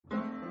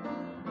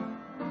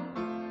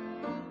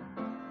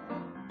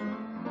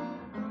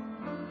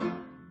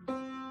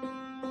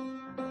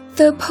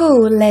The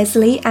Paul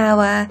Leslie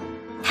Hour,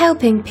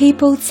 helping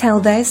people tell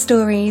their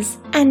stories.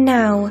 And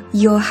now,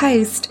 your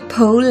host,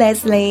 Paul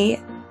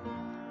Leslie.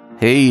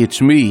 Hey,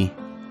 it's me.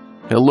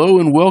 Hello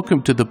and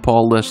welcome to the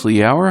Paul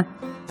Leslie Hour.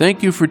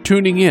 Thank you for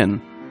tuning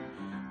in.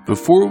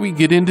 Before we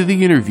get into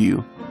the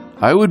interview,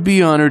 I would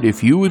be honored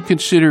if you would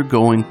consider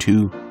going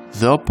to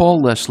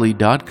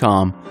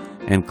thepaulleslie.com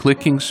and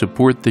clicking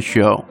Support the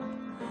Show.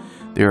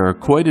 There are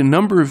quite a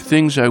number of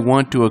things I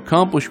want to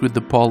accomplish with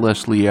the Paul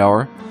Leslie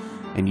Hour,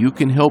 and you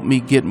can help me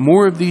get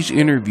more of these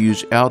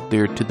interviews out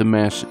there to the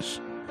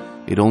masses.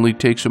 It only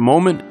takes a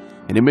moment,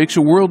 and it makes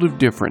a world of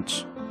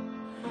difference.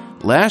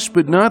 Last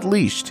but not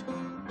least,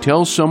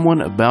 tell someone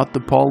about the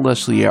Paul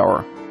Leslie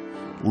Hour.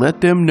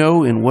 Let them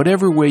know in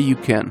whatever way you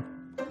can.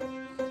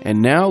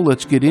 And now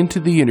let's get into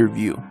the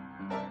interview.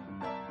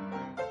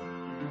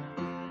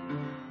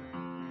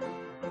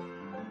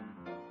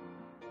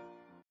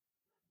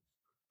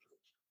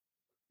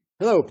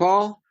 Hello,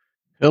 Paul.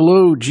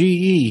 Hello,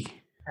 GE.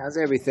 How's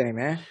everything,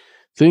 man?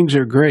 Things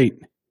are great.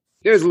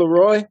 Here's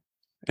LeRoy.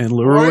 And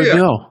LeRoy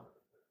Bell.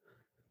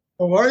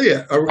 How are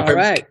you? All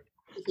right.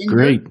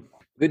 Great.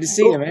 Good to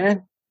see you,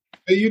 man.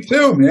 Hey, you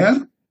too,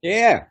 man.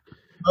 Yeah.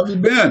 How have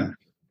you been?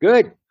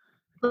 Good.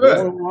 Good.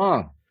 Going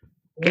along.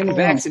 Getting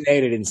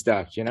vaccinated and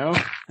stuff, you know?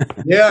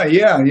 Yeah.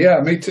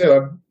 Me too.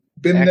 I've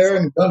been there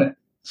and done it.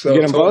 So you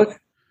get them both?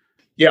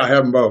 Yeah, I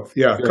have them both.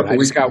 Yeah. Good. I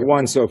just got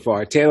one so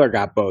far. Taylor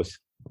got both.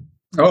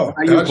 Oh,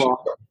 how you,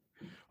 Paul?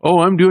 Oh,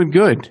 I'm doing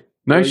good.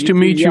 Nice to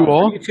meet you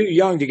all. You're too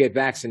young to get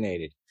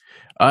vaccinated.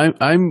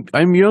 I'm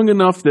young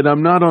enough that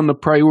I'm not on the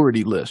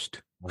priority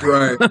list.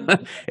 Right.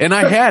 And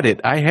I had it.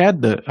 I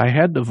had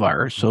the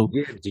virus. So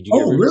did you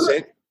get really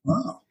sick?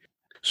 Wow.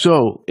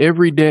 So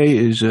every day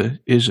is a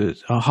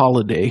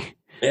holiday.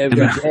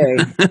 Every day.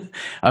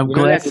 I'm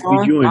glad to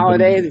be joined.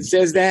 Holiday that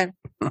says that.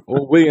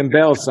 Old William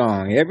Bell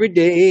song. Every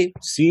day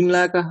seemed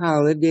like a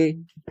holiday.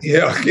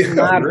 Yeah.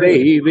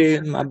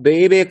 My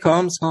baby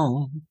comes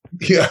home.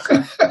 Yeah.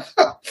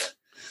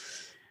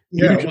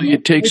 Usually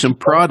it takes some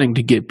prodding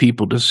to get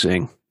people to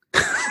sing.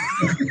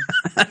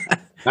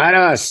 Not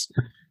us.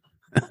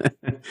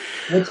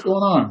 What's going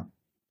on?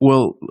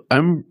 Well,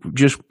 I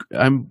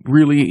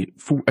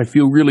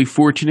feel really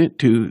fortunate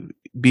to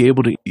be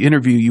able to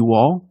interview you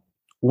all.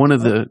 One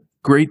of the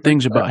great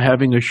things about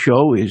having a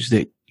show is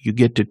that you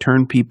get to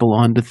turn people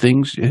on to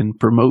things and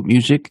promote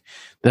music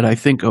that I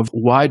think a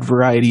wide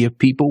variety of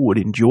people would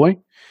enjoy.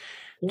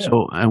 Yeah.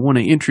 So I want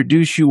to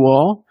introduce you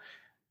all.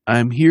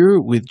 I'm here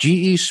with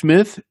G.E.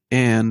 Smith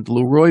and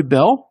LeRoy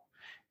Bell,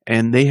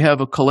 and they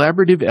have a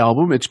collaborative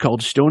album. It's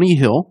called Stoney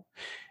Hill.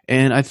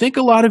 And I think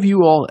a lot of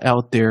you all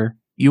out there,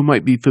 you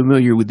might be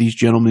familiar with these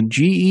gentlemen.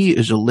 G.E.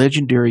 is a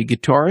legendary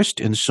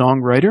guitarist and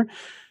songwriter.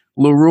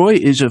 LeRoy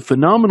is a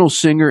phenomenal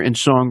singer and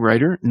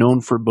songwriter, known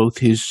for both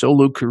his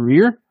solo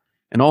career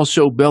and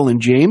also Bell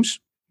and James.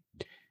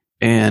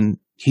 And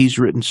he's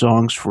written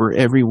songs for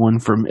everyone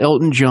from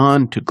Elton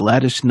John to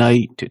Gladys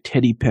Knight to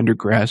Teddy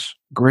Pendergrass.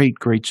 Great,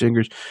 great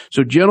singers.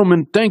 So,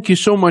 gentlemen, thank you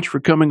so much for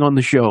coming on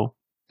the show.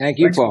 Thank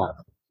you, Paul.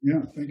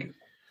 Yeah, thank you.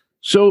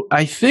 So,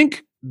 I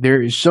think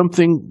there is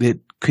something that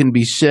can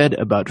be said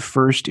about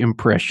first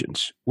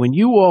impressions. When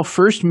you all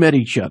first met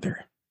each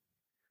other,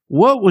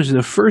 what was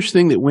the first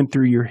thing that went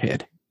through your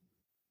head?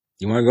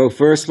 You want to go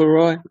first,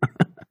 LeRoy?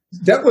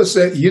 That was,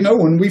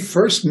 when we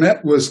first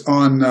met was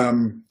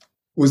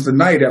was the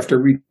night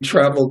after we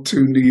traveled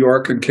to New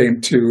York and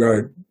came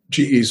to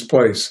GE's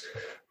place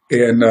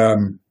in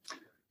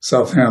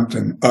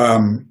Southampton.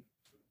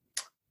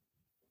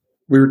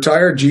 We were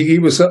tired. GE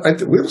was up.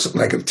 It was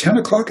like at 10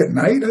 o'clock at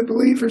night, I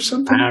believe, or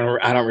something.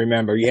 I don't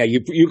remember. Yeah,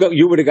 you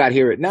would have got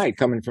here at night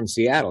coming from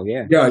Seattle.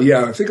 Yeah.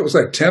 Yeah. I think it was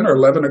like 10 or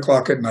 11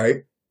 o'clock at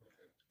night,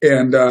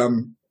 and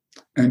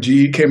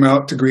GE came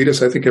out to greet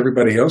us. I think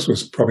everybody else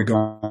was probably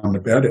gone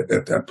to bed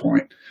at that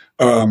point.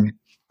 Of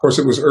course,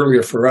 it was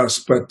earlier for us,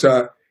 but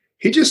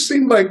he just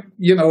seemed like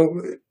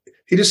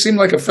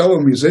a fellow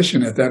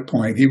musician at that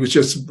point. He was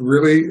just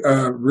really,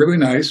 really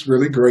nice,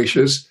 really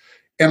gracious.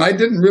 And I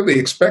didn't really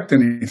expect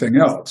anything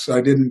else.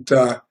 I didn't,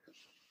 at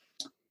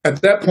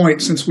that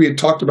point, since we had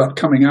talked about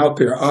coming out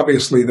there,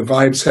 obviously the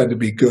vibes had to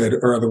be good,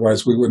 or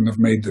otherwise we wouldn't have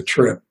made the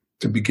trip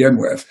to begin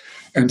with.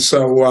 And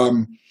so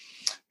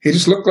he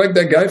just looked like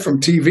that guy from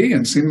TV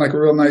and seemed like a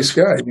real nice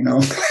guy,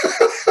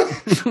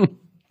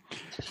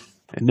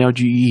 And now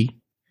GE.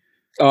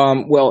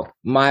 Well,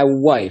 my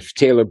wife,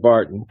 Taylor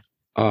Barton,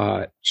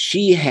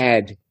 she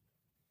had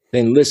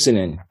been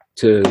listening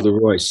to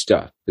LeRoy's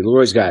stuff.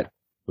 LeRoy's got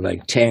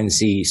like 10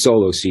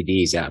 solo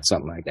CDs out,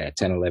 something like that,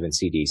 10, 11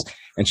 CDs.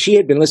 And she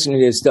had been listening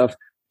to his stuff.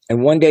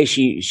 And one day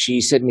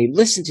she said to me,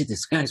 listen to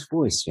this guy's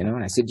voice,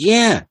 And I said,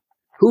 yeah,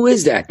 who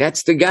is that?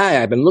 That's the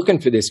guy. I've been looking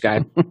for this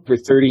guy for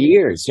 30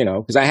 years,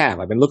 because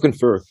I've been looking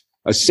for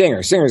a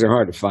singer. Singers are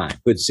hard to find.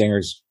 Good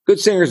singers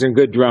and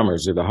good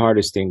drummers are the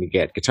hardest thing to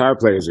get. Guitar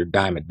players are a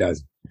dime a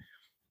dozen.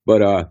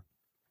 But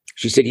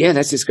she said, yeah,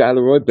 that's this guy,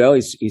 LeRoy Bell.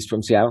 He's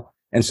from Seattle.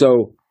 And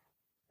so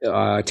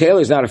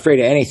Taylor's not afraid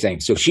of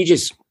anything. So she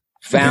just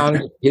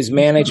found his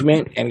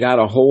management and got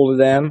a hold of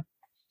them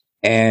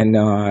and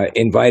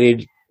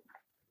invited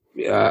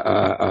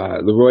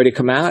LeRoy to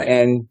come out.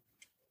 And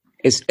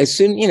as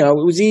soon, it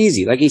was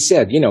easy. Like he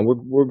said,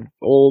 we're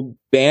old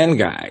band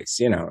guys,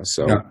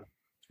 so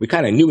we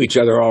kind of knew each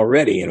other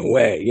already in a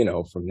way,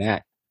 from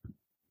that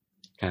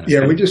kind of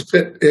thing. We just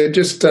fit. It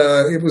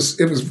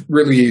was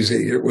really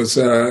easy. It was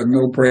a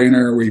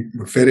no-brainer. We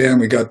fit in.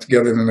 We got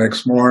together the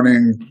next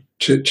morning,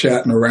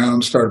 chit-chatting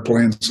around, started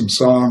playing some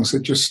songs.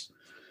 It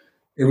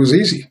was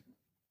easy.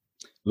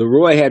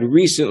 LeRoy had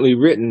recently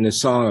written the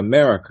song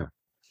America.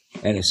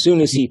 And as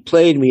soon as he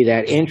played me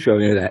that intro,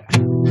 that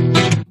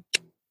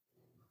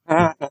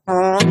I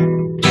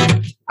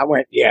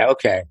went, yeah,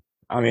 okay.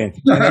 I mean,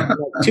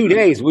 2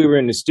 days we were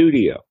in the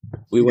studio.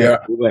 We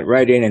went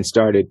right in and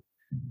started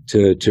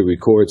to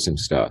record some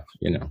stuff,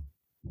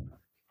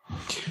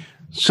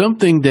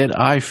 Something that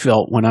I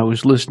felt when I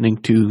was listening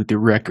to the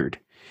record,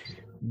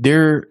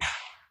 there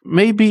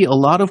may be a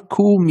lot of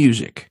cool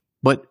music,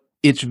 but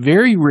it's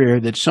very rare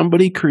that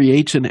somebody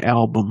creates an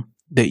album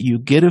that you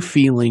get a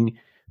feeling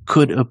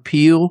could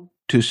appeal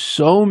to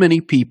so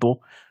many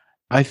people.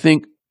 I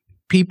think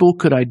people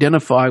could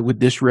identify with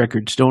this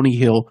record, Stoney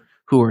Hill,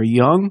 who are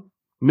young,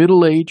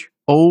 middle-aged,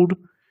 old,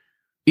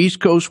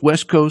 East Coast,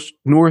 West Coast,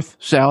 North,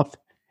 South.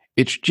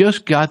 It's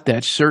just got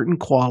that certain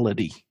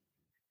quality.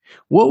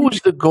 What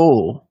was the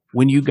goal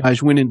when you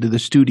guys went into the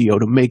studio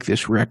to make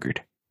this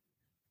record?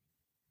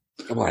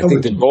 Well, I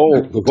think the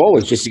goal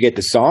was just to get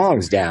the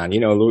songs down.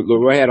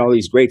 LeRoy had all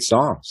these great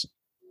songs,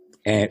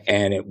 and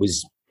it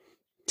was,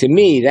 to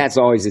me, that's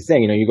always the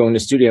thing. You go in the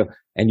studio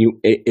and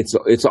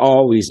it's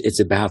always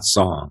about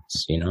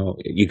songs.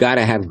 You got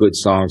to have good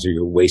songs or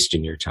you're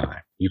wasting your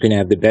time. You can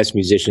have the best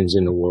musicians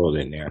in the world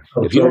in there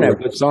if you don't have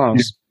good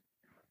songs.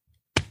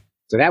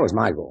 So that was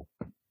my goal.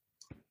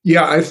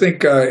 Yeah, I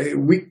think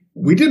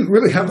we didn't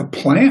really have a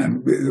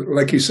plan.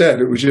 Like you said,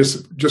 it was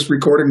just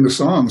recording the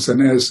songs,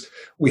 and as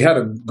we had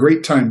a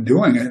great time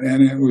doing it,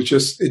 and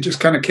it just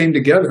kind of came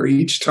together.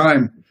 Each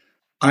time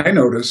I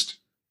noticed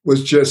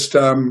was just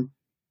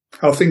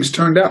how things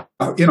turned out.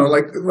 Like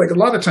a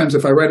lot of times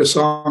if I write a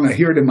song, I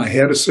hear it in my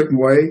head a certain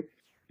way,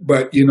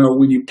 but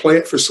when you play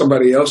it for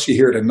somebody else, you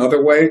hear it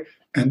another way,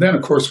 and then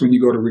of course when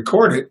you go to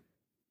record it,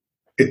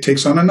 it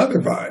takes on another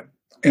vibe.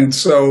 And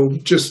so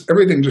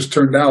everything just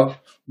turned out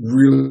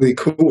really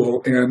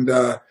cool. And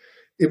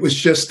it was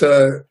just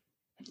a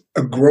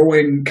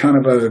growing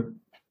kind of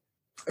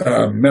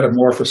a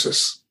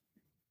metamorphosis.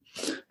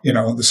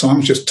 The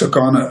songs just took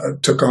on a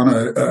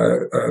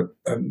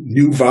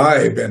new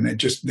vibe, and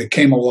they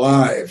came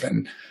alive,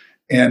 and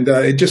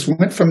it just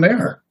went from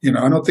there.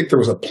 I don't think there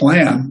was a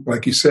plan,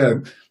 like you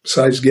said,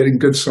 besides getting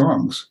good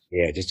songs.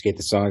 Yeah, just get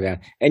the song down.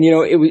 And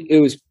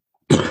it was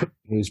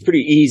it was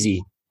pretty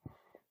easy.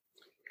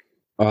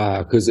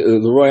 Because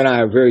LeRoy and I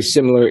are very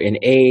similar in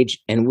age,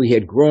 and we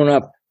had grown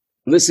up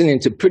listening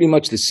to pretty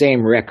much the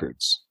same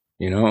records,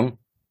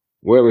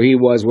 wherever he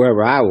was,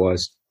 wherever I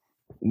was,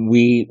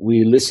 we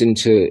listened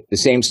to the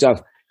same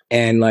stuff.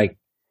 And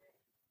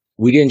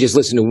we didn't just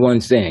listen to one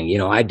thing,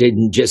 I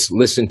didn't just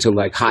listen to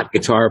hot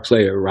guitar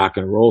player rock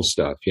and roll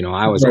stuff.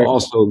 I was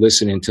also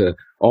listening to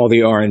all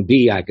the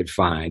R&B I could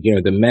find,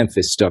 the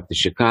Memphis stuff, the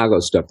Chicago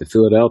stuff, the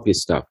Philadelphia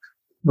stuff,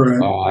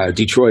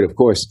 Detroit, of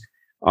course.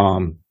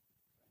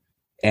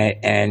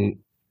 And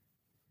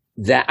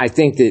that, I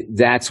think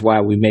that's why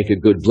we make a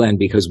good blend,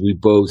 because we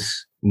both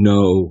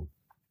know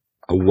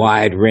a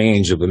wide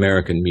range of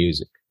American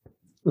music.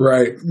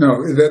 Right.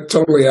 No, that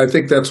totally. I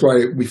think that's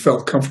why we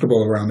felt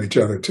comfortable around each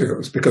other too.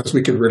 It's because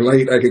we could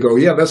relate. I could go,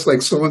 yeah, that's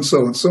like so and so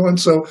and so and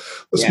so.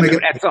 Let's make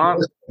it that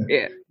song.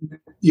 Yeah.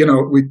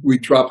 We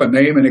drop a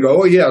name and they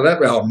go, oh yeah,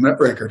 that album, that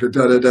record,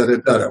 da da da da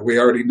da. We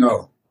already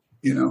know.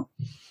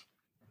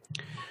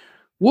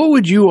 What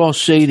would you all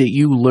say that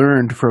you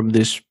learned from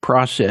this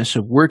process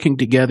of working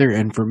together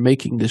and from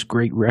making this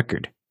great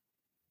record?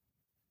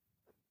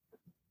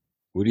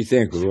 What do you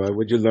think, LeRoy?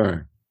 What'd you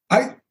learn?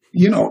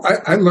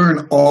 I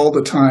learn all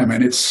the time,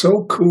 and it's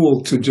so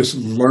cool to just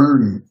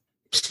learn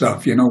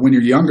stuff. When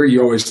you're younger,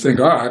 you always think,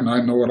 I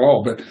know it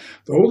all. But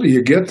the older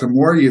you get, the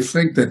more you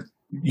think that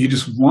you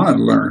just want to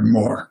learn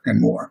more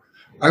and more.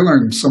 I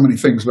learned so many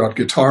things about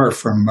guitar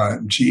from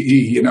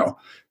GE,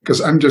 because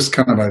I'm just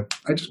I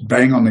just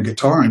bang on the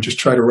guitar and just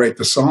try to write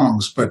the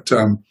songs. But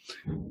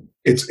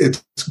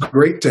it's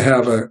great to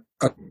have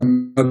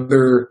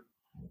another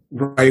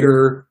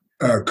writer,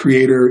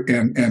 creator,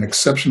 and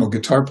exceptional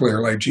guitar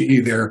player like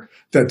GE there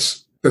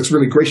that's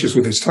really gracious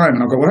with his time.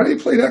 And I'll go, well, how do you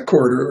play that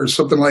chord or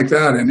something like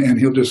that? And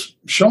he'll just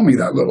show me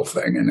that little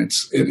thing. And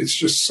it's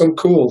just so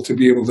cool to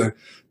be able to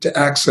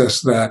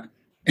access that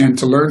and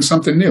to learn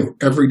something new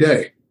every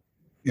day,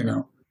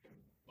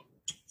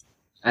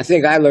 I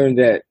think I learned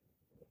that.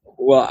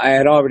 Well, I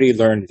had already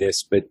learned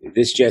this, but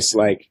this just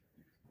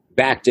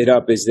backed it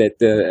up, is that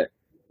the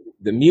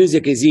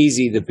music is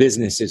easy, the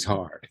business is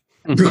hard.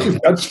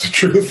 That's the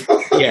truth.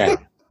 Yeah.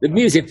 The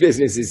music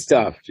business is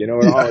tough, it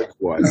always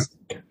was.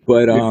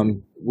 But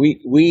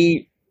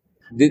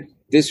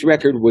this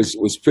record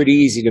was pretty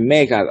easy to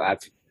make.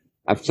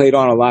 I've played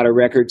on a lot of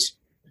records.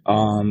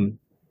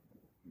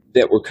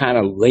 that were kind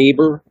of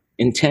labor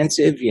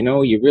intensive.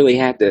 You really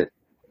had to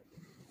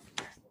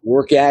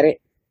work at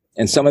it,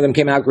 and some of them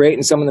came out great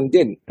and some of them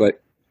didn't.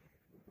 But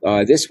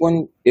this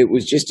one, it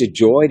was just a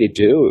joy to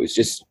do.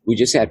 We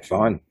just had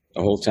fun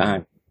the whole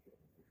time.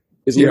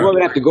 Because we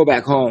would have to go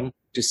back home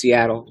to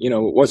Seattle. It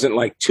wasn't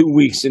like 2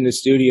 weeks in the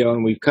studio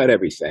and we cut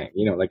everything,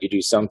 like you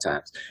do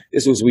sometimes.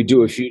 This was, we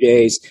do a few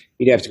days,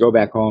 he'd have to go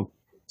back home.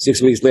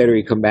 6 weeks later,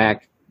 he'd come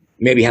back,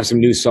 maybe have some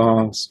new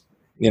songs,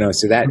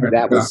 so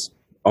that was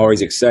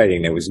always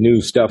exciting. There was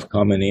new stuff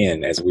coming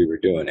in as we were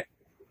doing it.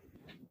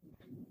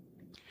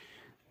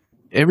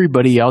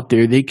 Everybody out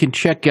there, they can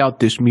check out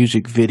this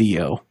music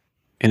video,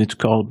 and it's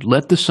called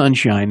Let the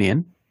Sunshine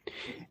In.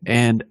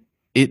 And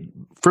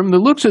from the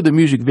looks of the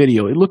music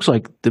video, it looks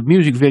like the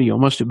music video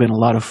must have been a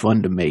lot of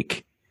fun to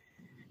make.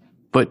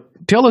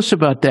 But tell us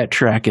about that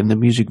track in the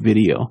music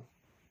video.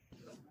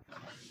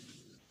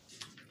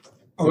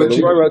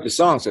 LeRoy wrote the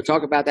song, so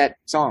talk about that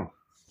song.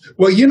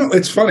 Well,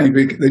 it's funny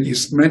that you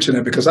mention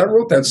it, because I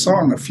wrote that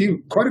song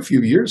quite a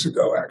few years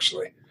ago,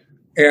 actually.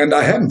 And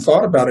I hadn't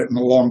thought about it in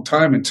a long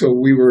time until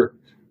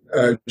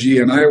G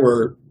and I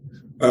were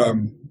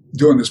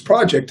doing this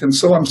project. And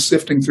so I'm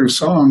sifting through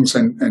songs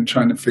and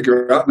trying to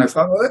figure it out. And I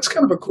thought, well, that's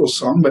kind of a cool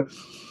song, but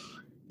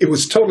it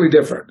was totally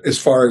different as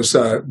far as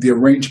the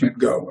arrangement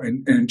go.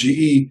 And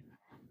GE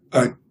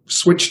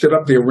switched it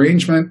up, the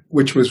arrangement,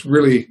 which was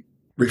really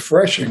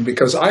refreshing,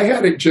 because I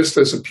had it just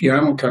as a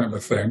piano kind of a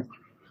thing.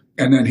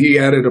 And then he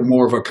added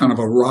more of a kind of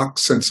a rock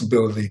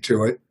sensibility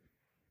to it,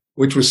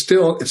 which was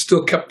it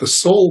still kept the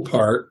soul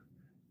part.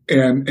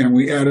 And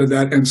we added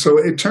that. And so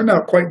it turned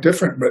out quite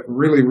different, but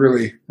really,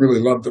 really, really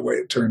loved the way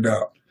it turned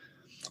out.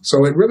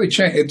 So it really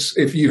changed.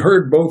 If you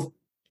heard both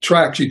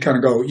tracks, you'd kind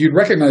of go, you'd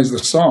recognize the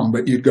song,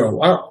 but you'd go,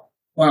 wow,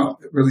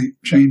 it really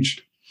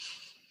changed.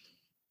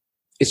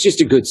 It's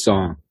just a good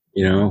song,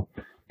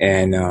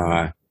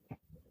 and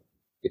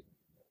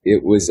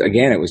it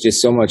was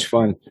just so much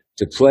fun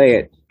to play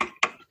it.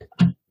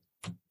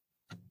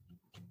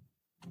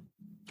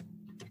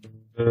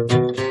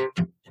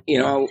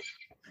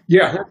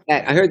 Yeah,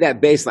 I heard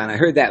that bass line. I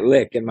heard that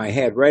lick in my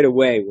head right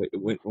away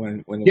when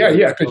because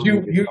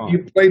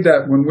you played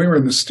that when we were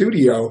in the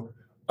studio,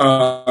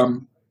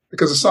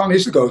 because the song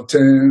used to go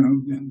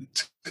dun,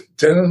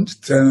 dun,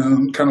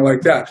 dun, kind of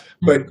like that.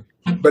 But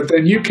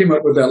then you came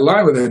up with that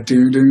line with that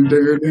dun dun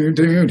dun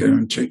dun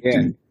dun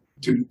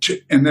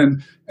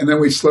dun, and then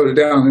we slowed it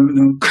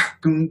down.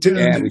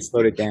 We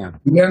slowed it down.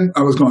 And then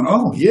I was going,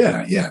 oh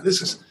yeah,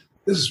 this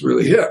is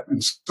really it.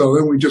 And so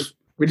then we just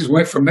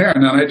went from there,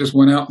 and then I just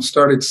went out and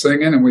started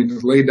singing, and we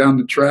just laid down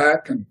the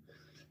track, and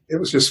it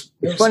was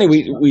funny.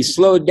 We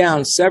slowed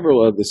down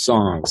several of the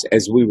songs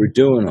as we were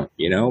doing them.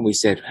 We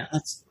said,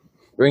 let's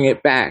bring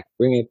it back.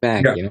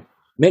 Yeah.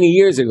 Many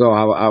years ago,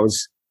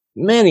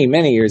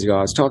 many years ago,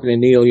 I was talking to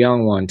Neil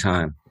Young one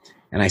time,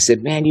 and I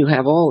said, man, you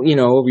have all,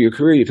 over your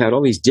career, you've had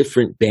all these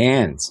different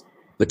bands,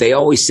 but they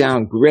always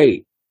sound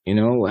great.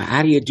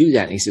 How do you do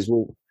that? And he says,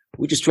 well,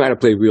 we just try to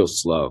play real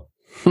slow.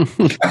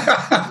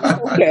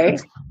 Okay.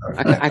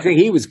 I think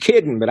he was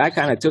kidding, but I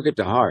kind of took it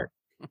to heart.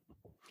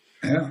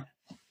 Yeah.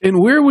 And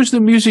where was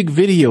the music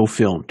video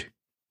filmed?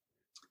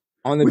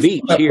 On the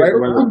beach here. Right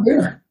around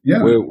there.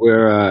 Yeah.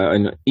 We're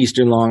in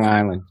eastern Long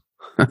Island.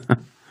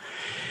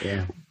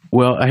 Yeah.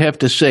 Well, I have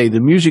to say,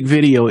 the music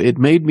video, it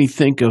made me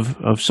think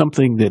of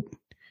something that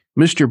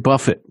Mr.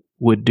 Buffett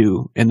would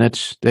do, and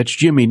that's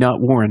Jimmy,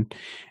 not Warren.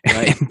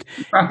 Right.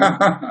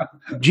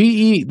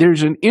 GE,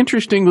 there's an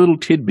interesting little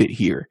tidbit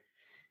here.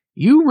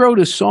 You wrote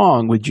a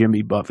song with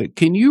Jimmy Buffett.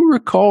 Can you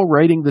recall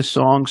writing the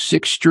song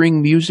Six String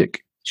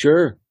Music?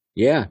 Sure.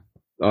 Yeah.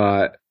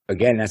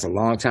 Again, that's a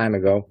long time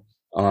ago.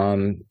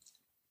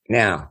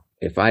 Now,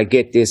 if I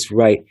get this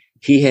right,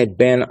 he had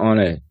been on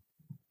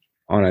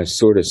a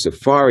sort of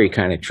safari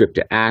kind of trip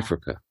to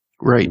Africa,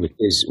 right,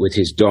 with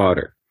his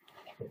daughter,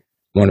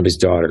 one of his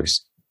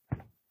daughters,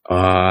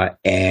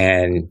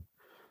 and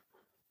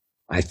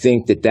I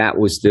think that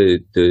was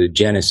the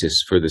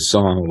genesis for the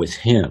song with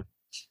him.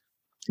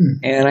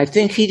 And I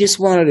think he just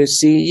wanted to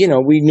see,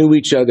 we knew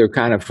each other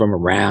kind of from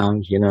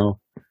around, and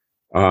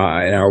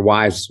our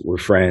wives were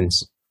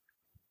friends.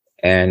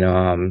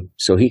 And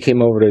so he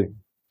came over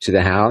to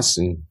the house,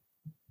 and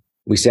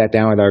we sat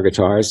down with our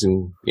guitars,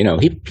 and,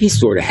 he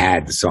sort of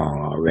had the song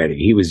already.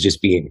 He was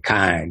just being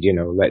kind,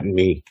 letting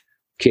me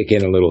kick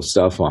in a little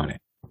stuff on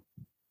it.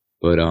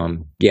 But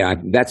yeah,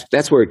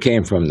 that's where it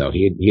came from, though.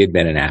 He had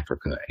been in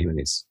Africa, him and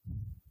his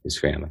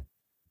family.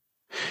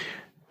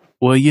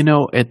 Well,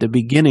 at the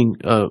beginning,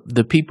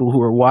 the people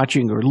who are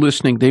watching or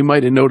listening, they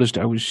might have noticed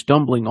I was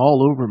stumbling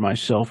all over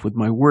myself with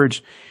my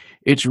words.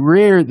 It's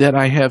rare that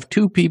I have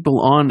two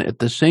people on at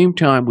the same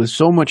time with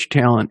so much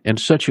talent and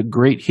such a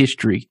great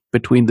history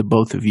between the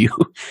both of you.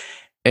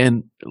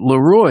 And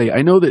LeRoy,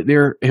 I know that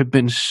there have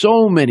been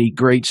so many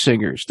great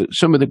singers,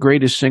 some of the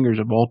greatest singers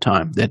of all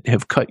time that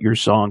have cut your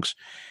songs.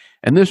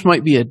 And this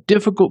might be a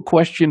difficult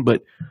question,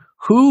 but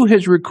who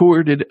has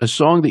recorded a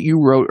song that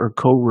you wrote or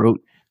co-wrote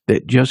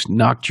that just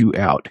knocked you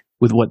out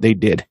with what they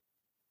did?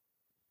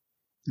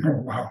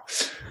 Oh, wow.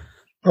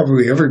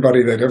 probably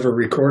everybody that ever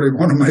recorded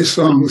one of my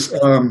songs.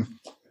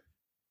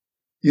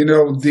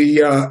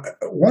 The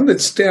one that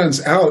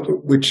stands out,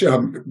 which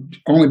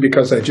only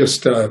because I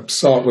just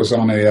saw it was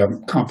on a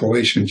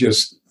compilation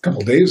just a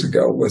couple days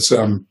ago, was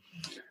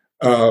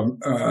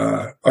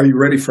 "Are You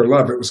Ready for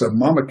Love?" It was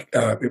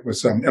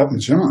Elton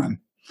John,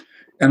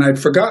 and I'd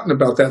forgotten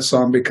about that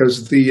song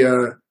because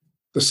the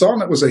song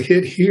that was a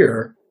hit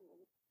here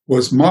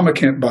was "Mama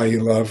Can't Buy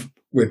You Love,"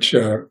 which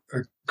I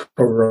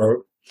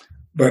co-wrote.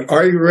 But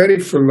 "Are You Ready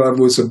for Love"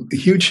 was a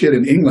huge hit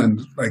in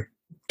England, like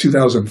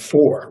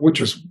 2004, which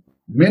was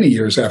many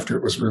years after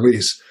it was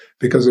released,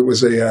 because it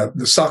was the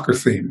soccer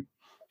theme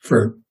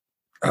for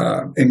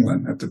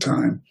England at the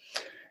time.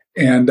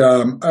 And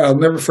I'll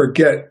never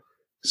forget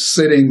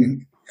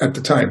sitting at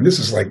the time, this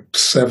is like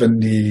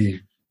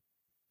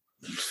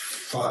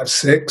 75,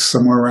 6,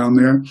 somewhere around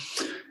there,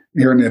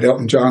 hearing that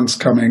Elton John's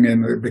coming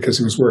in because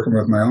he was working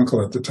with my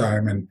uncle at the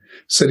time, and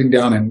sitting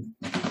down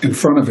in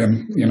front of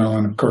him,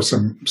 and of course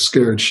I'm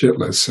scared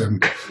shitless.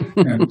 And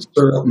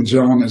Sir Elton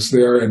John is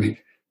there, and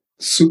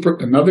super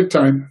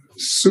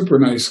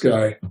nice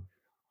guy.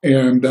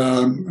 And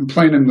I'm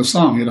playing him the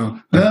song, da,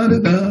 da,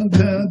 da,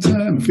 da,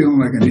 da, I'm feeling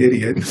like an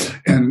idiot.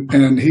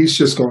 And he's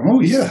just going,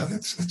 "Oh yeah,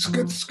 that's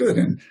good, that's good."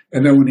 And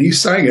then when he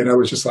sang it, I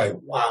was just like,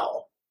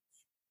 wow.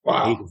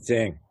 He can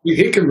sing.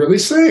 He can really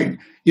sing.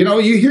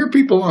 You hear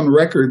people on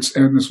records,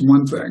 and it's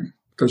one thing,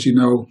 because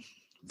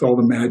with all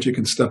the magic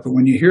and stuff. But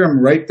when you hear them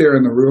right there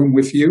in the room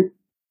with you,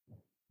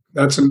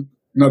 that's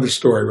another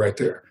story right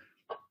there.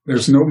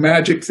 There's no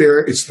magic there.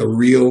 It's the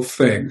real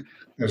thing.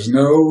 There's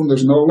no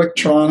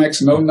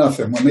electronics, no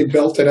nothing. When they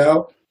belt it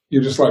out,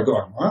 you're just like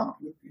going, wow,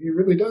 he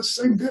really does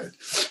sing good.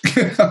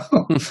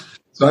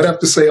 So I'd have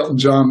to say Elton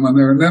John on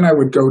there. And then I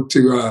would go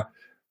to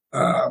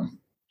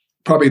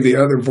probably the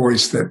other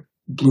voice that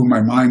blew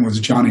my mind was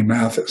Johnny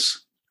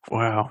Mathis.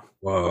 Wow.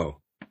 Whoa.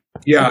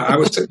 Yeah, I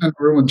was sitting in the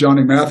room with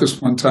Johnny Mathis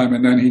one time,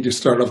 and then he just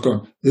started off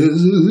going,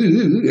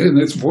 and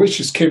his voice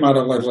just came out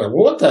of like,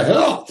 what the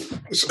hell?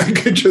 It's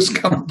like it just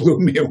kind of blew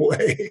me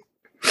away.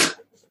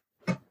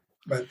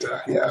 But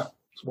yeah,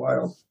 it's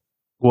wild.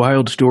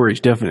 Wild stories,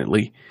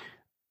 definitely.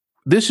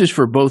 This is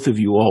for both of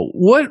you all.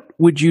 What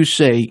would you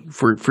say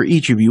for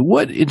each of you?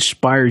 What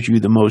inspires you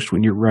the most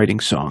when you're writing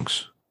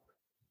songs?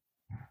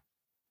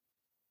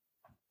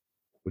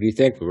 What do you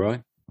think,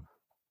 LeRoy?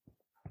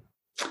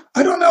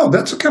 I don't know.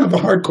 That's kind of a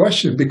hard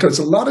question, because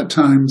a lot of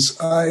times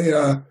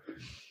I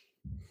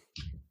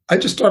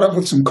just start off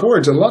with some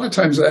chords. A lot of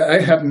times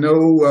I have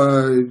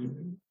no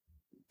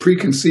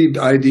preconceived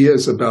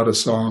ideas about a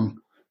song.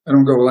 I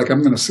don't go like,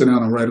 I'm going to sit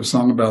down and write a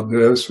song about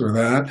this or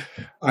that.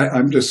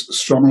 I'm just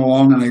strumming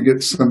along, and I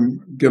get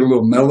a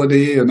little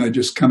melody, and I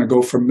just kind of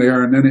go from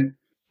there. And then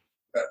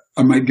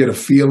I might get a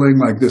feeling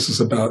like this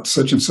is about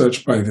such and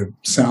such by the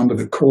sound of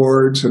the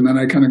chords, and then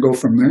I kind of go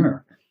from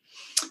there.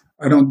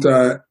 I don't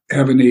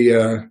have any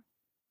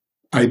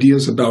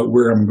ideas about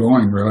where I'm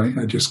going, really.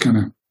 I just kind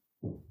of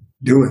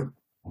do it.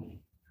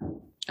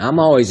 I'm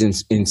always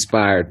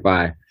inspired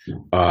by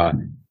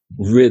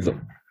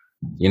rhythm.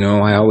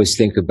 I always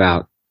think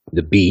about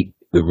the beat,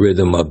 the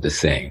rhythm of the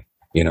thing.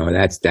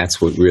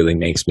 That's what really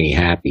makes me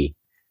happy,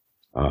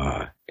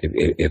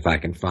 if I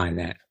can find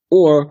that.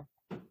 Or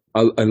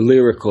a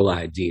lyrical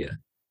idea.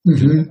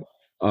 Mm-hmm.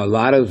 A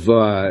lot of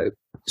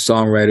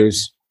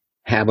songwriters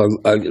have a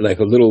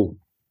little,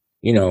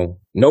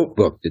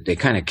 notebook that they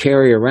kind of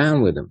carry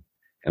around with them.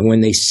 And when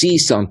they see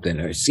something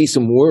or see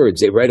some words,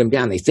 they write them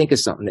down. They think of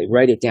something, they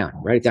write it down.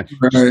 Right. Just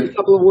a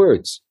couple of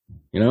words,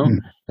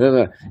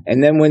 Mm-hmm.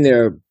 And then when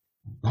they're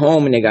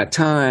home and they got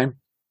time,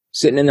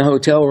 sitting in the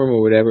hotel room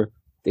or whatever,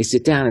 they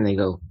sit down and they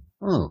go,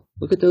 "Oh,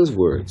 look at those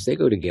words. They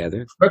go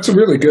together." That's a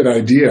really good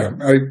idea.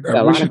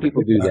 A lot of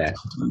people do that.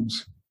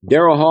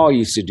 Daryl Hall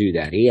used to do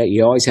that.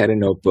 He always had a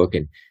notebook,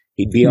 and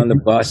he'd be on the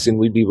bus, and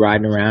we'd be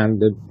riding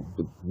around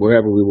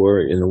wherever we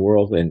were in the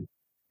world, and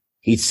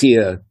he'd see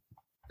the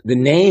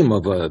name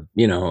of a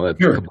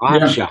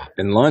kebab shop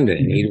in London,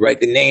 and he'd write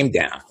the name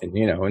down, and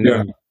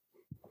then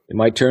it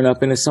might turn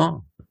up in a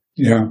song.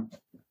 Yeah.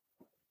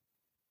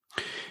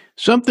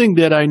 Something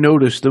that I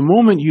noticed the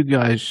moment you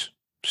guys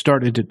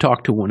started to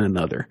talk to one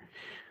another,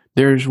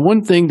 there's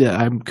one thing that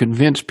I'm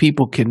convinced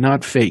people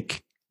cannot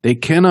fake. They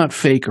cannot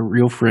fake a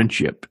real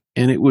friendship.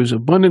 And it was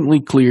abundantly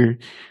clear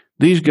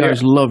these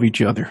guys love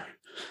each other.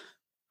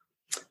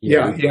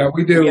 Yeah,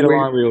 we do. We get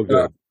along real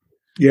good.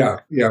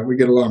 We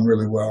get along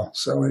really well.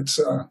 So it's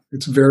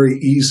very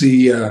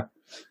easy.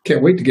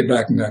 Can't wait to get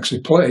back and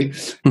actually play.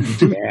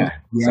 Someday.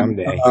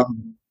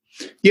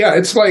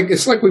 It's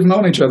like we've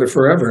known each other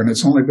forever, and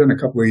it's only been a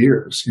couple of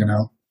years.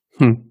 Yeah,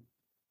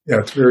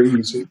 it's very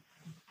easy.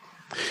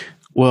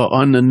 Well,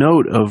 on the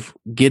note of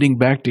getting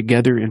back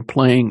together and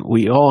playing,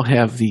 we all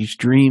have these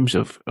dreams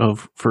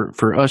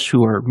for us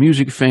who are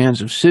music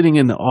fans, of sitting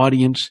in the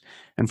audience,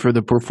 and for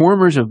the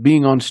performers of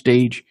being on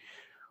stage.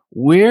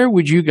 Where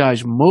would you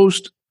guys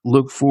most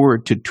look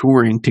forward to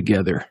touring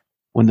together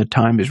when the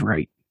time is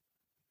right?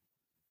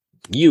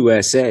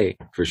 USA,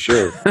 for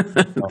sure.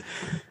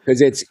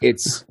 Because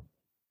it's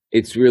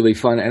it's really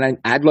fun. And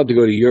I'd love to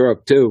go to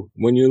Europe too.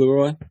 Wouldn't you,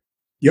 LeRoy?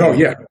 Oh,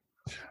 yeah.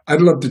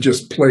 I'd love to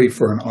just play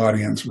for an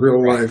audience,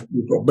 real live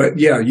people. But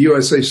yeah,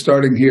 USA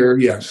starting here,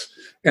 yes.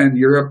 And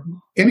Europe,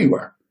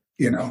 anywhere,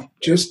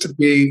 just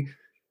to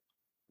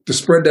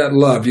spread that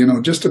love,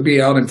 just to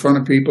be out in front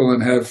of people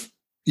and have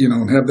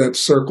that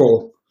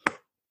circle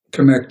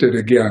connected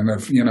again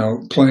of,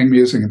 playing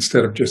music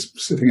instead of just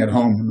sitting at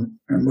home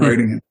and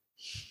writing it,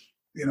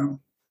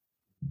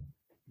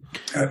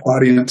 That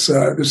audience,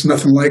 there's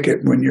nothing like it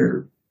when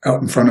you're out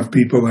in front of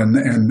people and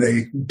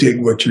they dig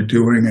what you're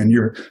doing and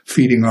you're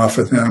feeding off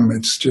of them.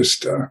 It's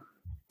just,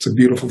 it's a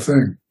beautiful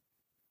thing.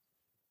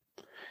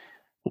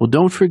 Well,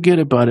 don't forget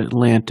about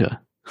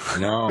Atlanta.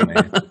 No,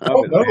 man. Is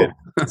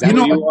that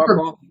where you are,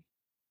 Paul?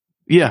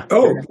 Yeah.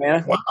 Oh,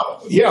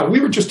 wow. Yeah,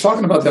 we were just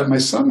talking about that. My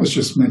son was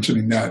just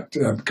mentioning that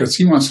because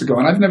he wants to go,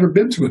 and I've never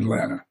been to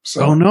Atlanta.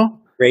 So. Oh, no?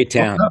 Great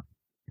town.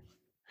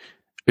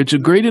 It's a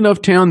great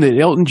enough town that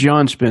Elton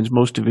John spends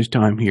most of his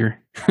time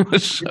here.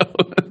 So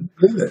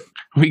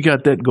we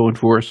got that going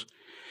for us.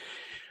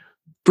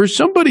 For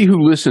somebody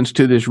who listens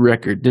to this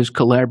record, this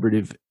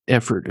collaborative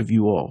effort of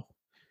you all,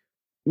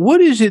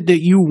 what is it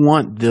that you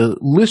want the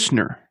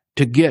listener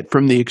to get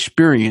from the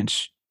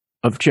experience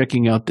of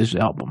checking out this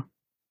album?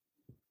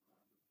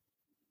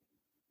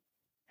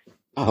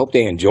 I hope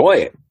they enjoy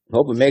it. I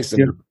hope it makes them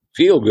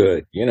feel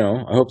good.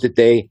 I hope that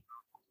they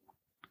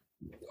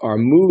are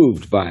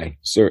moved by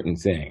certain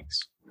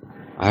things.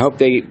 I hope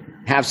they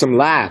have some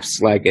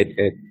laughs. Like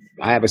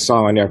I have a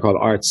song on there called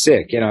Art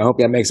Sick. I hope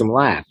that makes them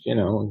laugh,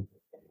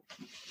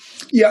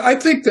 Yeah, I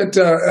think that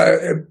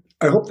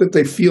I hope that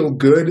they feel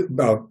good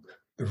about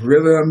the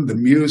rhythm, the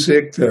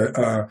music,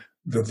 the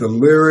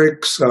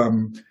lyrics,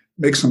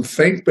 makes them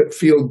think but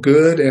feel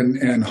good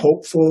and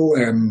hopeful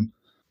and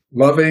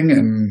loving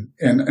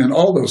and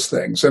all those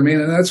things. I mean,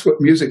 and that's what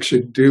music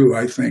should do,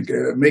 I think.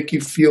 Make you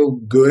feel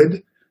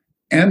good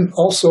and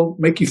also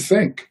make you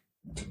think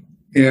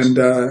and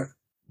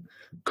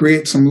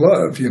create some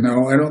love,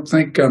 I don't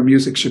think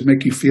music should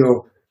make you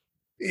feel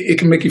 – it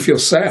can make you feel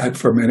sad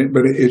for a minute,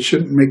 but it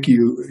shouldn't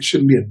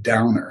be a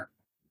downer.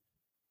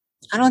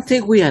 I don't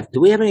think we have –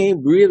 do we have any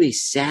really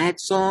sad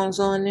songs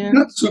on there?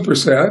 Not super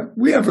sad.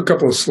 We have a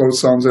couple of slow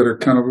songs that are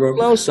kind of –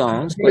 slow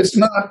songs.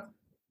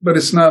 But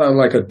it's not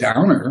like a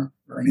downer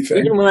or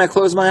anything. Even when I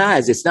close my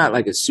eyes, it's not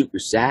like a super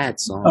sad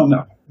song. Oh,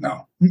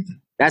 no.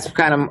 That's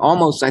kind of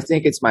almost, I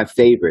think it's my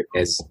favorite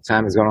as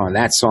time has gone on.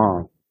 That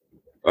song,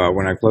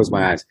 when I close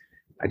my eyes,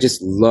 I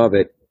just love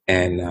it.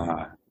 And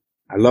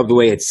I love the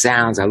way it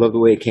sounds. I love the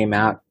way it came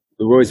out.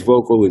 LeRoy's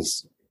vocal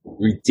is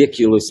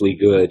ridiculously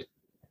good,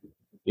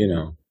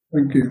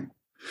 Thank you.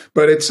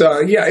 But it's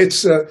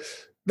that,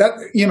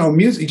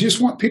 music, you just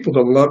want people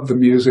to love the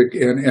music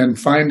and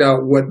find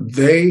out what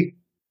they,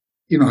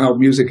 how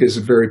music is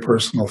a very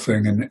personal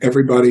thing. And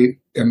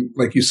everybody, and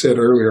like you said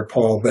earlier,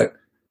 Paul, that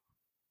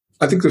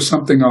I think there's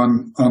something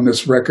on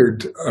this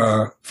record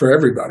for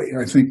everybody.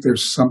 I think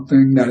there's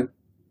something that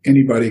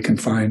anybody can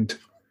find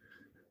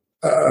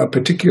a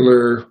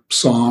particular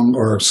song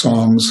or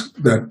songs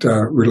that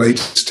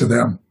relates to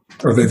them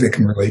or that they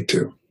can relate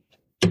to.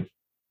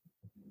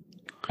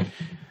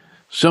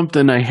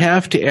 Something I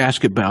have to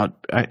ask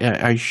about,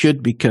 I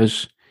should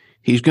because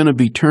he's going to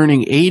be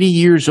turning 80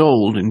 years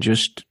old in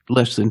just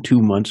less than 2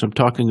 months. I'm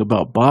talking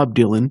about Bob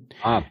Dylan.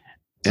 And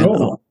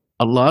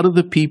a lot of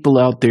the people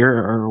out there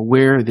are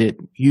aware that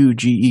you,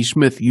 G.E.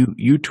 Smith,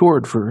 you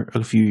toured for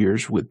a few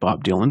years with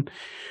Bob Dylan.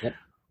 Yep.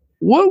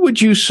 What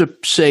would you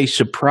say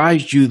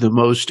surprised you the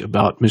most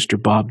about Mr.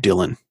 Bob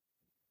Dylan?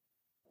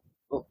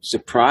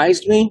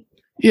 Surprised me?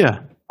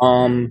 Yeah.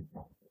 You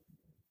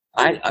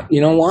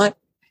know what?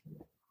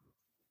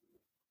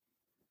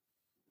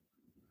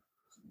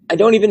 I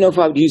don't even know if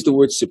I would use the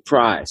word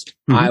surprised.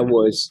 Mm-hmm. I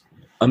was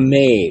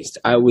amazed.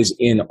 I was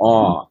in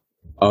awe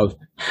of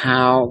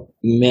how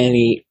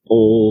many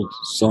old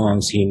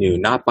songs he knew.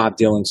 Not Bob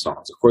Dylan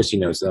songs. Of course he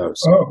knows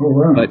those. Oh,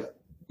 wow.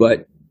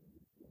 But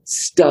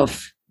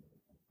stuff,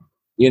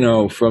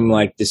 from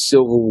like the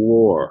Civil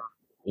War,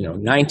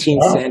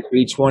 19th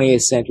century,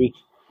 20th century.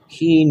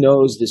 He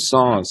knows the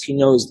songs. He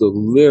knows the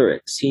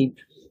lyrics. He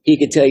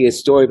could tell you a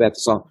story about the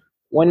song.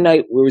 One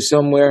night we were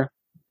somewhere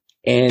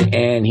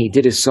and he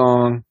did a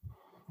song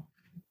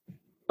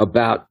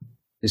about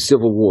the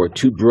Civil War.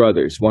 Two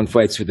brothers. One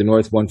fights for the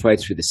North, one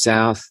fights for the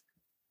South.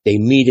 They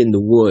meet in the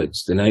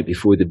woods the night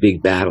before the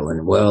big battle.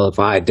 And, well, if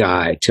I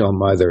die, tell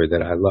mother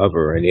that I love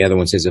her. And the other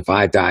one says, if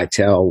I die,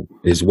 tell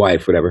his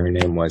wife, whatever her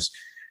name was,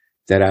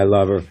 that I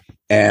love her.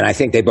 And I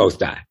think they both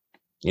die,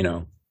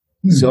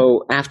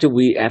 So after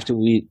we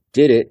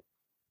did it,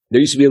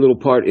 there used to be a little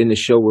part in the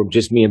show where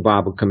just me and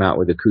Bob would come out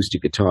with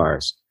acoustic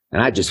guitars.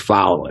 And I'd just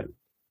follow him,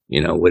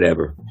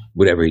 whatever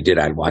he did,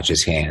 I'd watch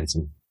his hands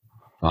and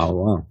follow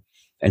along.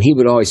 And he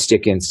would always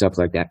stick in stuff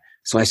like that.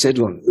 So I said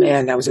to him,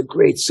 man, that was a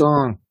great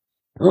song.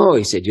 Oh,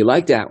 he said, you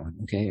like that one?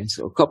 Okay. And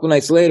so a couple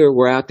nights later,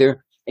 we're out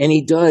there and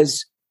he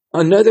does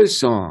another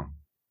song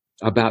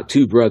about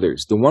two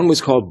brothers. The one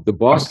was called The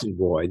Boston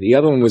Boy. The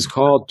other one was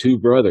called Two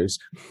Brothers,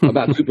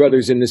 about two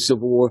brothers in the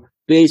Civil War.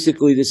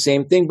 Basically the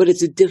same thing, but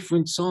it's a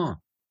different song.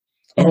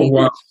 And Oh,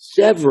 wow.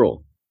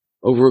 several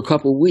over a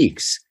couple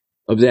weeks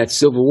of that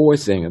Civil War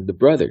thing of the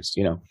brothers,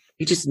 you know.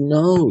 He just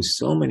knows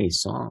so many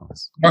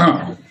songs.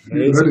 Wow.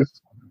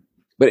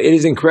 But it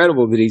is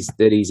incredible that he's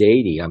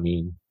 80. I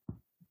mean,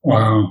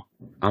 Wow.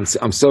 I'm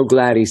so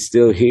glad he's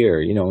still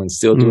here, you know, and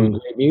still doing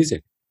great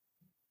music.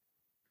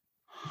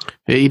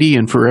 80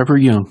 and forever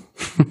young.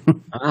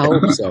 I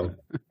hope so.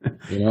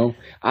 You know,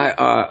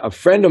 a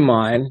friend of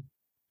mine,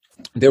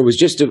 there was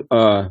just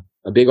a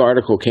big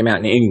article came out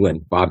in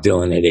England, Bob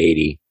Dylan at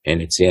 80,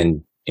 and it's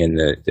in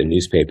the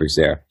newspapers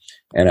there.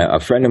 And a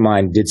friend of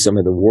mine did some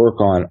of the work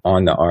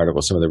on the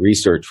article, some of the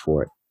research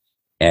for it.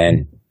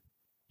 And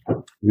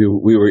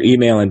we were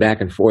emailing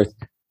back and forth.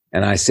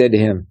 And I said to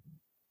him,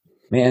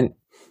 man,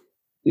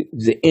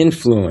 the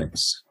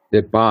influence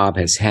that Bob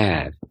has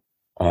had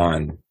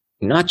on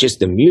not just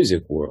the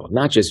music world,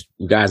 not just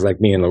guys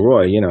like me and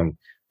LeRoy, you know,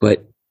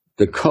 but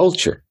the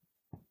culture,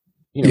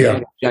 you know, Yeah.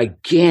 had a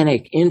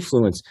gigantic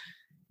influence.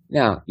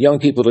 Now, young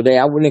people today,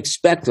 I wouldn't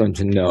expect them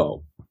to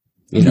know,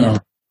 you know,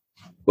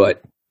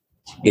 but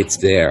it's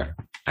there.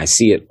 I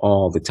see it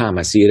all the time.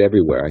 I see it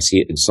everywhere. I see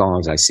it in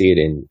songs. I see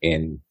it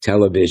in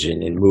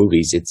television, in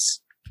movies.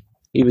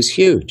 He was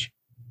huge.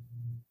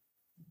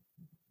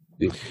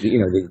 You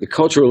know, the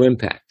cultural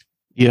impact.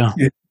 Yeah.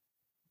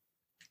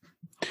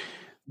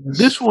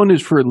 This one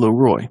is for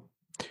LeRoy.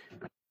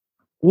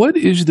 What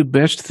is the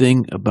best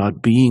thing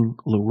about being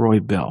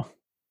LeRoy Bell?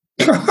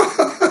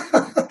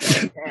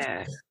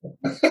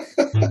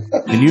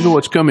 And you know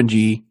what's coming,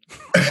 G.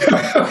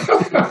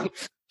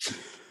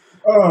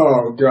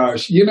 Oh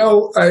gosh, you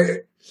know,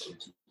 I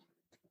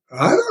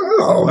don't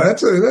know.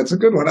 That's a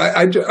good one.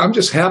 I'm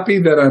just happy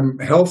that I'm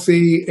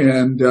healthy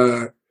and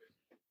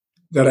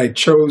that I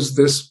chose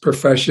this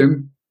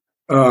profession.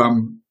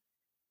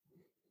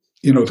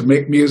 You know, to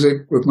make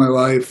music with my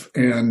life,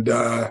 and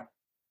I've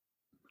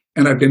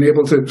been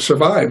able to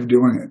survive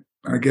doing it.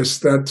 I guess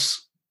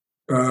that's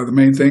the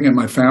main thing. And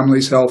my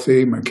family's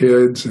healthy, my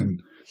kids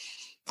and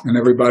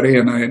everybody.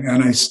 And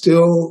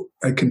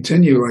I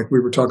continue, like we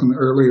were talking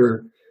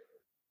earlier,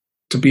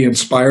 to be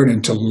inspired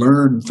and to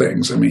learn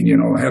things. I mean, you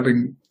know,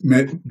 having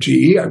met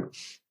GE, I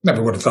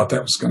never would have thought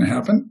that was going to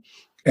happen.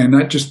 And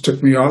that just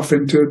took me off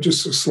into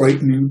just a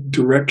slight new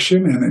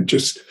direction. And it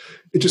just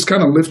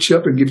kind of lifts you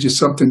up and gives you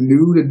something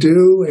new to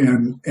do.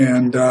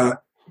 And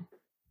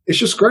it's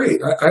just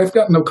great. I've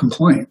got no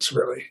complaints,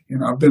 really. You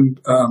know, I've been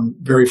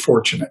very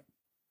fortunate.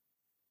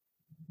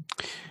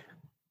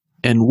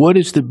 And what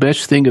is the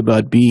best thing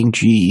about being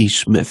G.E.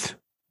 Smith?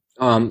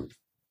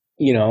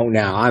 You know,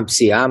 now I'm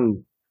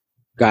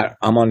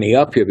on the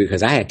up here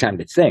because I had time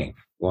to think.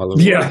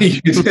 Yeah,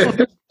 you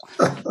did.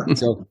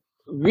 So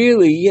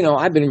really, you know,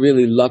 I've been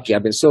really lucky.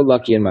 I've been so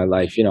lucky in my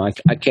life. You know,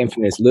 I came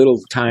from this little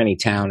tiny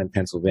town in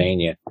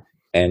Pennsylvania,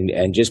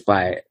 and just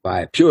by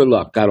pure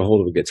luck got a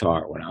hold of a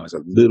guitar when I was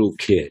a little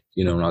kid.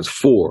 You know, when I was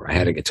 4, I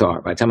had a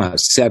guitar. By the time I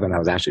was 7, I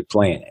was actually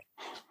playing it.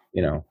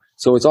 You know,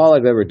 so it's all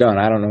I've ever done.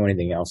 I don't know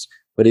anything else,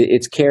 but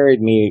it's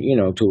carried me, you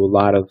know, to a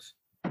lot of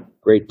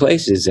great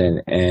places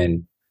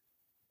and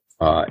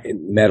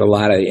met a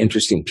lot of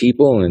interesting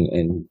people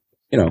and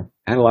you know,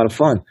 had a lot of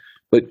fun.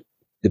 But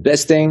the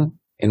best thing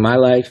in my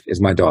life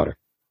is my daughter.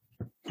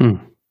 I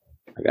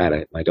got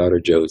it. My daughter,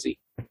 Josie.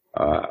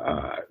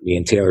 Me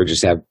and Taylor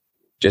just have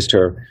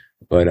her,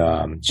 but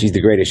she's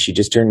the greatest. She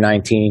just turned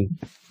 19,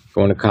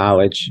 going to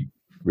college,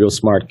 real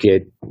smart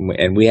kid,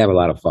 and we have a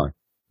lot of fun.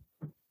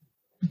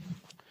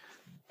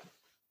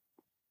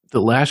 The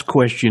last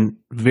question,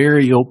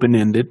 very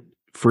open-ended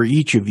for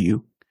each of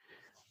you.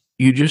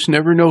 You just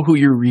never know who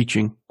you're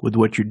reaching with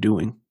what you're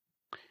doing.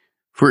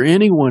 For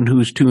anyone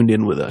who's tuned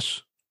in with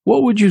us,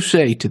 what would you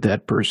say to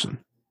that person?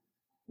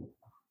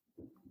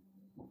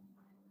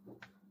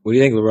 What do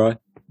you think, LeRoy?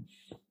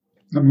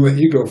 I'm going to let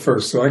you go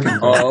first so I can.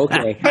 Oh,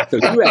 okay. So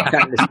you have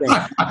time to think.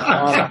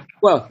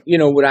 Well, you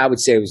know, what I would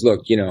say was,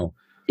 look, you know,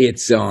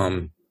 it's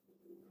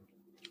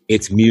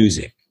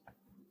music,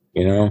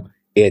 you know,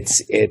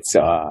 it's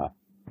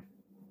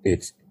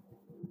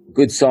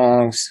good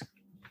songs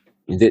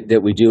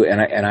that we do.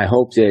 And I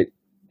hope that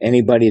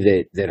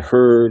anybody that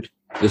heard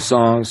the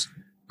songs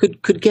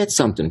could get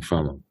something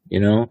from them, you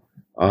know.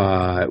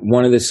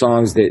 One of the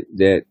songs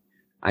that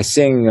I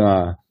sing,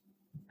 I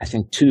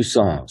think 2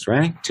 songs,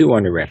 right? 2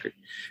 on the record.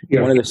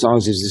 Yeah. One of the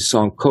songs is the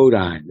song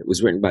Codine that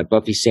was written by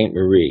Buffy St.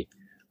 Marie.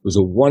 It was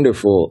a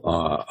wonderful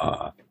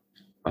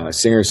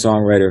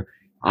singer-songwriter.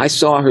 I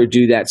saw her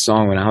do that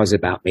song when I was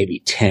about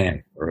maybe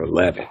 10 or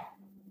 11,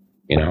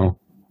 you know,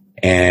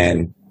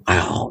 and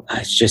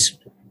it's just,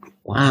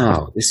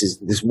 wow,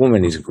 this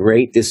woman is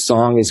great. This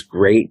song is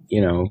great,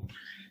 you know,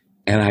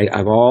 and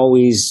I've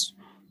always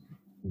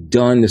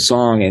done the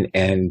song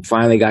and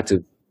finally got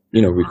to,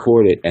 you know,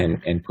 record it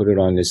and put it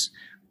on this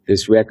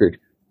record.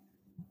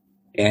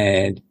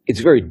 And it's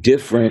very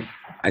different,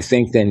 I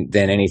think, than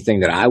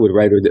anything that I would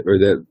write or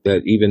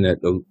that even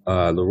that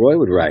LeRoy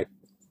would write.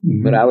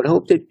 Mm-hmm. But I would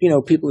hope that,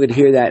 people could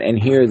hear that and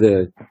hear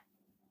the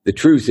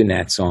truth in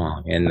that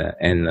song and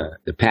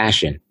the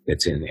passion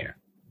that's in there.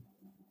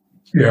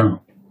 Yeah,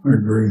 I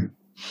agree.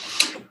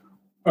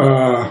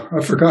 I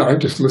forgot. I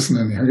just listened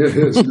in here. It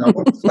is. No.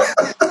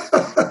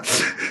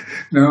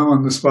 Now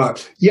on the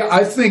spot. Yeah,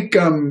 I think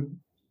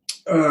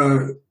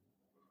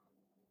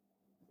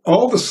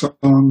all the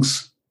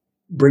songs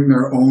bring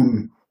their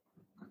own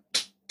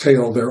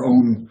tale, their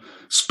own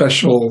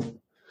special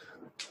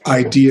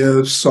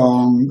idea,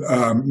 song,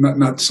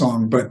 not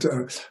song, but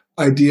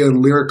idea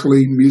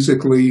lyrically,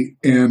 musically,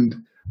 and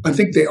I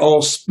think they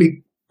all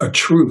speak a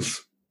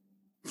truth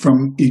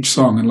from each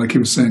song. And like he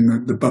was saying,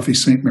 the Buffy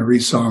St. Marie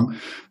song,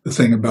 the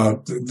thing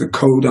about the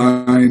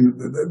codeine,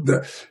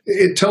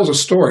 it tells a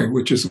story,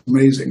 which is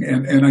amazing.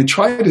 And I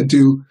try to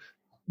do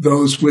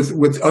those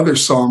with other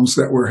songs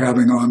that we're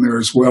having on there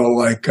as well,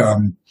 like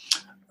now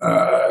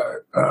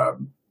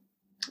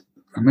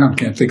I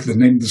can't think of the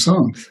name of the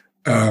song.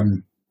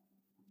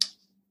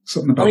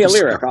 Something about a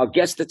lyric. I'll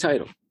guess the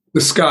title.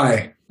 The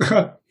Sky.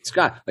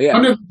 Sky. Oh, yeah.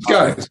 Under the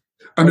Skies.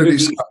 Under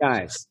these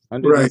skies.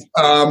 Right.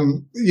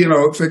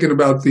 Thinking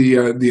about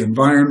the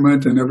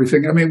environment and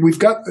everything. I mean, we've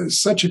got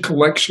such a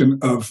collection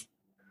of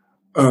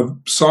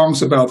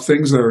songs about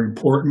things that are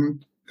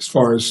important as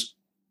far as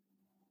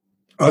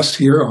us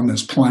here on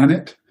this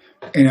planet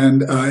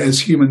and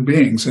as human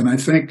beings. And I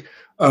think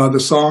the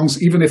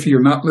songs, even if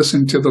you're not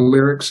listening to the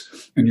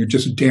lyrics and you're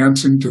just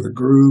dancing to the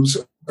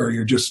grooves or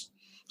you're just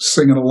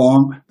singing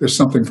along, there's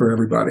something for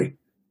everybody.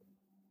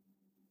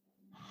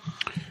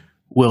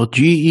 Well,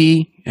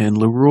 GE and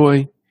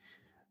LeRoy,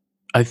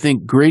 I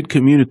think great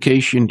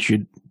communication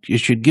should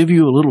give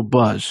you a little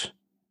buzz.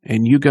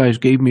 And you guys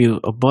gave me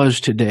a buzz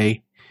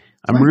today.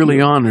 I'm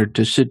really honored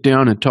to sit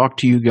down and talk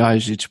to you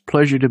guys. It's a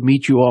pleasure to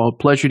meet you all, a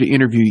pleasure to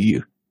interview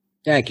you.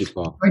 Thank you,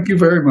 Paul. Thank you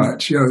very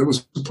much. Yeah, it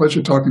was a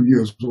pleasure talking to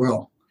you as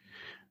well.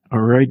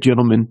 All right,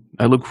 gentlemen.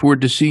 I look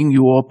forward to seeing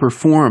you all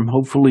perform,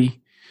 hopefully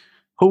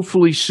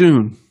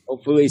soon.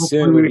 Hopefully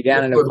soon we'll be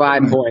down in the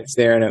 5 Points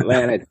there in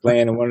Atlanta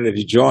playing in one of the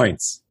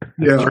joints.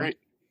 Yeah. That's right.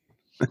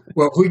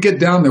 Well, if we get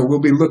down there,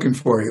 we'll be looking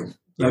for you.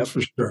 That's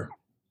for sure.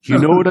 You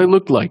know what I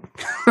look like.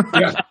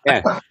 Yeah,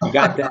 you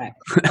got that.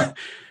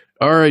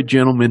 All right,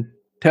 gentlemen.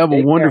 Have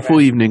a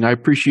wonderful evening. I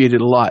appreciate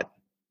it a lot.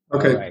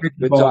 Okay. Right.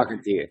 Good talking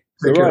to you.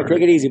 LeRoy,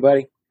 take it easy,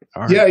 buddy.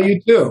 All right. Yeah,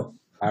 you too.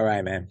 All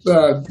right, man.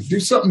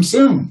 Do something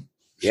soon.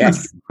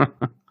 Yes. I'll be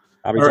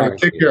All talking right.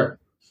 Take care.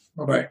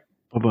 Bye-bye.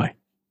 Bye-bye.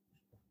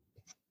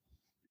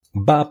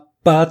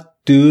 Bapa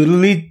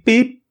doodly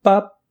beep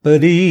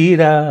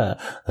bop-a-dee-da,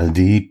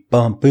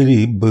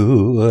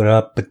 dee-bump-a-dee-boo,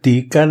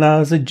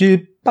 rap-a-dee-ka-na-sa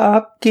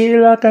jip-bop,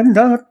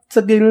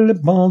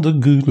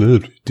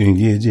 kila-ka-na-sa-gila-bong-da-gula,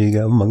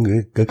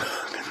 ding-ya-jigga-manga-ka,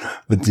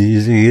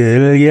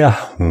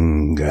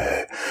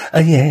 but-dee-si-gila-ya-hunga,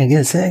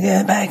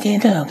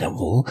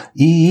 a-ya-ga-sa-ga-ba-ki-da-ga-boo,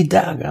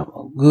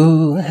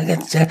 ee-da-ga-boo,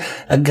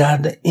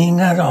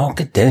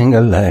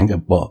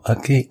 I-got-the-inga-donka-dinga-langa-bo,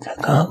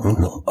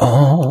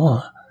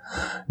 I-ki-ka-ka-no-oh,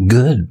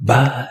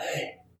 goodbye.